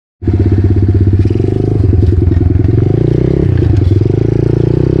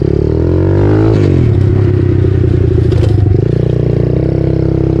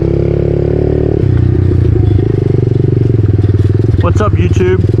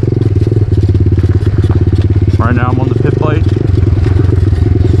Alright, now I'm on the pit bike.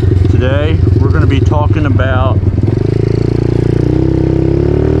 Today we're going to be talking about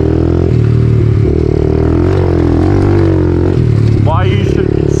why you should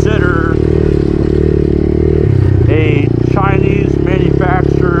consider a Chinese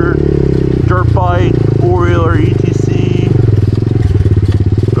manufactured dirt bike, four-wheeler, etc.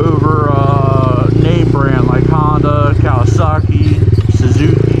 over a name brand like Honda, Kawasaki,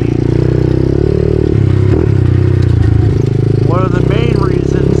 Suzuki. One of the main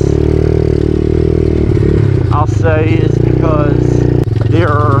reasons I'll say is because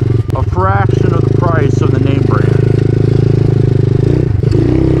they're a fraction of the price of the name brand.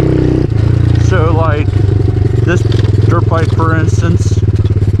 So like this dirt bike, for instance,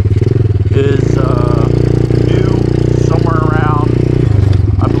 is new somewhere around,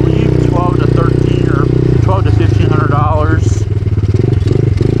 I believe, $12 to $1500.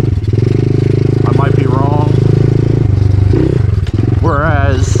 I might be wrong.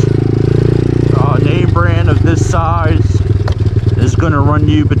 Whereas a name brand of this size is going to run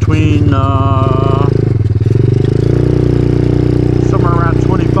you between somewhere around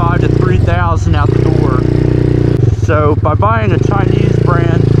 $25,000 to $3,000 out the door. So by buying a Chinese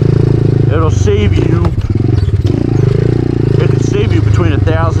brand, it'll save you. It could save you between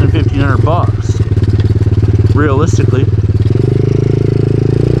 $1,000 and $1,500 realistically.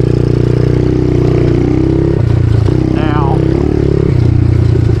 Now,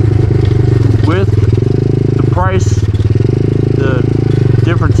 with the price, the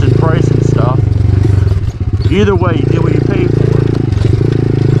difference in price and stuff, either way you get what you pay for.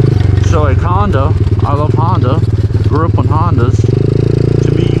 So like Honda, I love Honda, grew up on Hondas.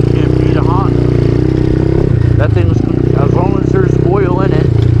 To me, you can't beat a Honda. That thing's, as long as there's oil in it,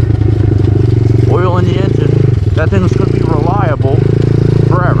 oil in the engine, that thing's going to be reliable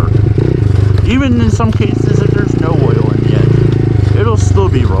forever. Even in some cases, if there's no oil in the engine, it'll still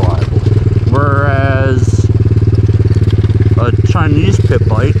be reliable. Whereas a Chinese pit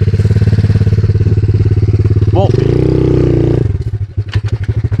bike won't be.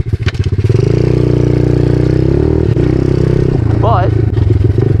 But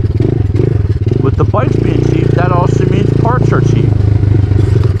with the bikes being cheap, that also means parts are cheap.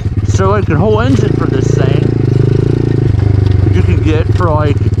 So like a whole engine for this thing, you can get for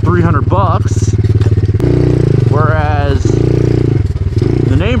like $300, whereas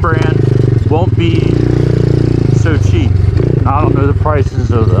the name brand won't be so cheap. I don't know the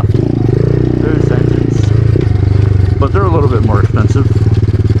prices of those engines, but they're a little bit more expensive.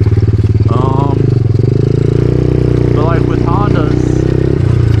 But like with Hondas,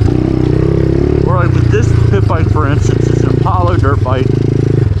 or like with this pit bike, for instance, it's an Apollo dirt bike,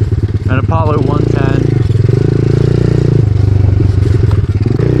 an Apollo 110.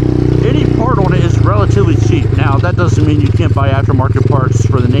 Any part on it is relatively cheap. Now that doesn't mean you can't buy aftermarket parts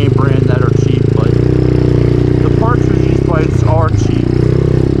for the name brand that are cheap, but the parts for these bikes are cheap.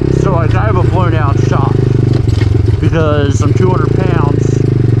 So like I have a blown out shock because I'm 200 pounds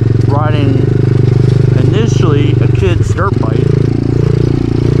riding initially a kid's dirt bike,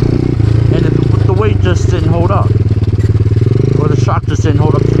 and the weight just didn't hold up, or the shock just didn't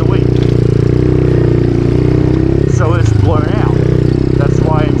hold up to the weight, so it's blown out. That's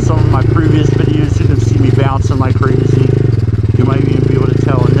why in some of my previous videos you can see me bouncing like crazy. You might even be able to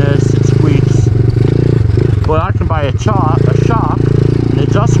tell in this, it squeaks. But I can buy a shock, an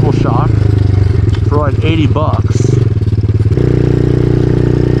adjustable shock, for like $80.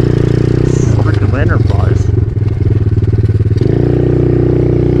 Freaking lantern flies.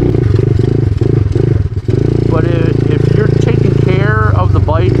 But if you're taking care of the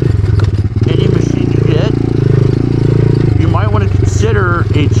bike, any machine you get, you might want to consider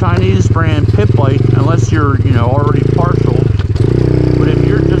a Chinese brand pit bike, unless you're, you know, already partial. But if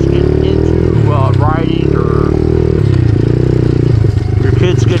you're just getting into riding, or your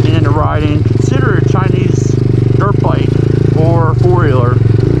kid's getting into riding, consider a Chinese dirt bike or four-wheeler,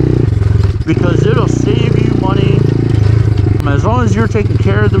 because it'll save you money. As long as you're taking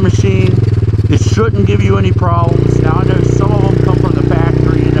care of the machine, it shouldn't give you any problems. Now I know some of them come from the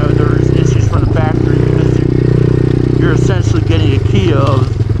factory, you know, there's issues from the factory because you're essentially getting a Kia of,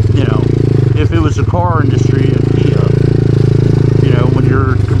 you know, if it was a car industry, a Kia, you know, when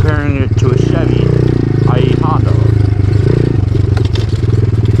you're comparing it to a Chevy, i.e. Honda.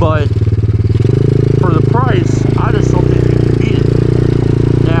 But for the price, I just don't think you can beat it.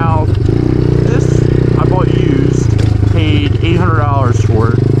 Now, this I bought used, paid $800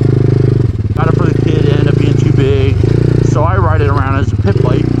 for it. Got it for the kid, it ended up being too big, so I ride it around as a pit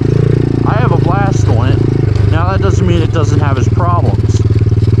bike. I have a blast on it. Now that doesn't mean it doesn't have its problems.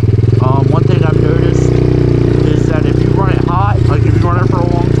 One thing I've noticed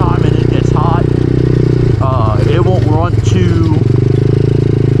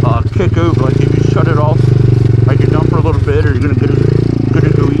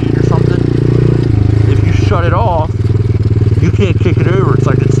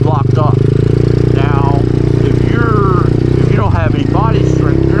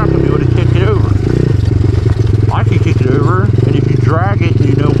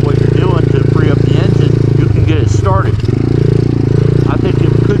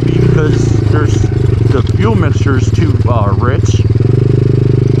fuel mixture is too rich, and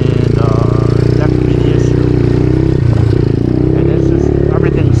that could be the issue. And it's just,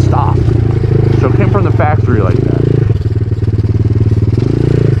 everything stopped. So it came from the factory like that.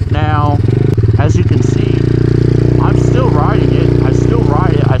 Now, as you can see, I'm still riding it. I still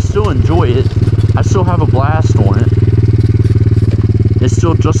ride it. I still enjoy it. I still have a blast on it. It's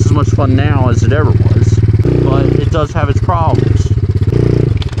still just as much fun now as it ever was. But it does have its problems.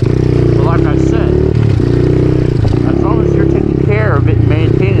 But like I said, as long as you're taking care of it and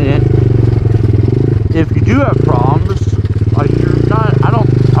maintaining it, if you do have problems, like you're not,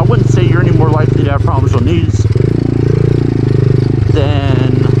 I wouldn't say you're any more likely to have problems on these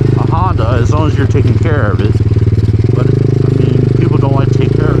than a Honda, as long as you're taking care of it. But I mean, people don't like to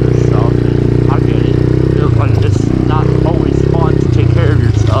take care of their stuff, and I get it. It's not always fun to take care of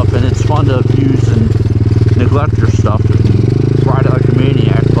your stuff, and it's fun to abuse and neglect your stuff and ride it like a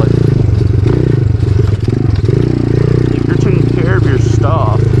maniac. But if you're taking care of your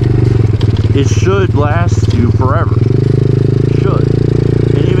stuff, it should last you forever. It should.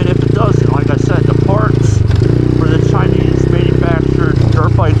 And even if it doesn't, like I said, the parts for the Chinese manufactured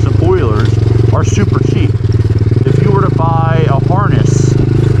dirt bikes and four-wheelers are super cheap. If you were to buy a harness,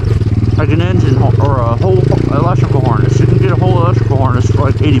 like an engine or a whole electrical harness, you can get a whole electrical harness for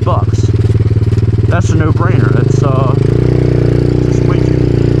like 80 bucks. That's a no-brainer. That's just way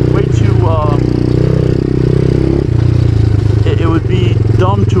too it would be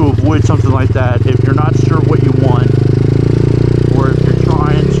dumb to avoid something like that if you're not sure what you want, or if you're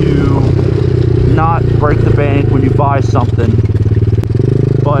trying to not break the bank when you buy something.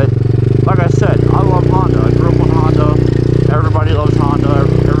 But like I said, I love Honda. I grew up on Honda. Everybody loves Honda.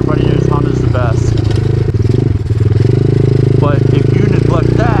 Everybody knows Honda's the best. But if you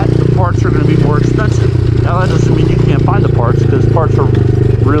neglect that, the parts are going to be more expensive. Now that doesn't mean you can't find the parts, because parts are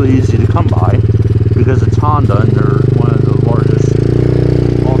really easy to come by, because it's Honda and they're one of the largest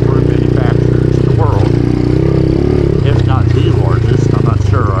off-road manufacturers in the world. If not the largest, I'm not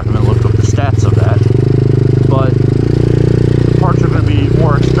sure. I haven't looked up the stats of that. But parts are going to be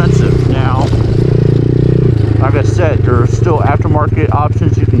more expensive. Now, like I said, there are still aftermarket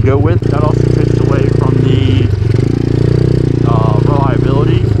options you can go with. That also takes away from the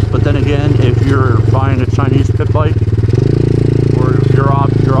reliability. But then again, if you're buying a Chinese pit bike, or your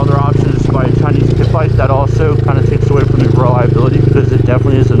other option is to buy a Chinese pit bike, that also kind of takes away from the reliability, because it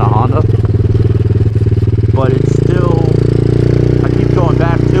definitely isn't a Honda. But it's still, I keep going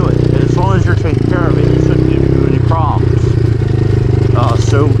back to it. And as long as you're taking care of it, it shouldn't give you any problems.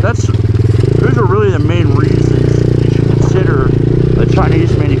 So those are really the main reasons you should consider a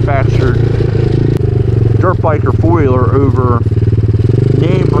Chinese manufactured dirt bike or four-wheeler over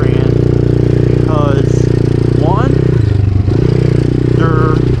name brand, because one,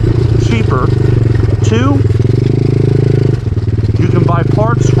 they're cheaper. Two, you can buy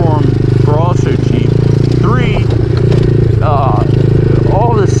parts for also cheap. Three,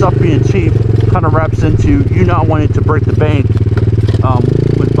 all this stuff being cheap kind of wraps into you not wanting to break the bank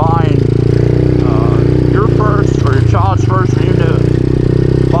with buying your first, or your child's first, or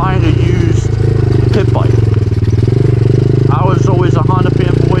even buying a used pit bike. I was always a Honda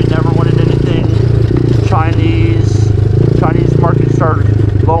fanboy, never wanted anything Chinese. Chinese market started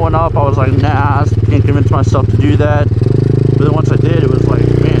blowing up. I was like, nah, I can't convince myself to do that. But then once I did, it was like,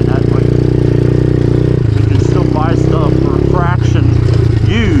 man, you can still buy stuff for a fraction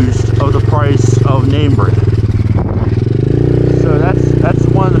used of the price of name brand. So that's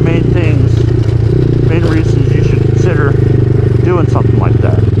one of the main reasons you should consider doing something like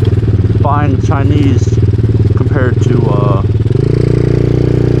that. Buying Chinese compared to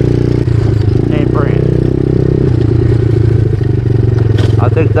name brand. I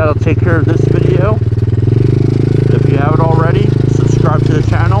think that'll take care of this video. If you haven't already, subscribe to the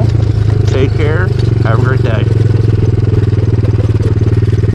channel. Take care.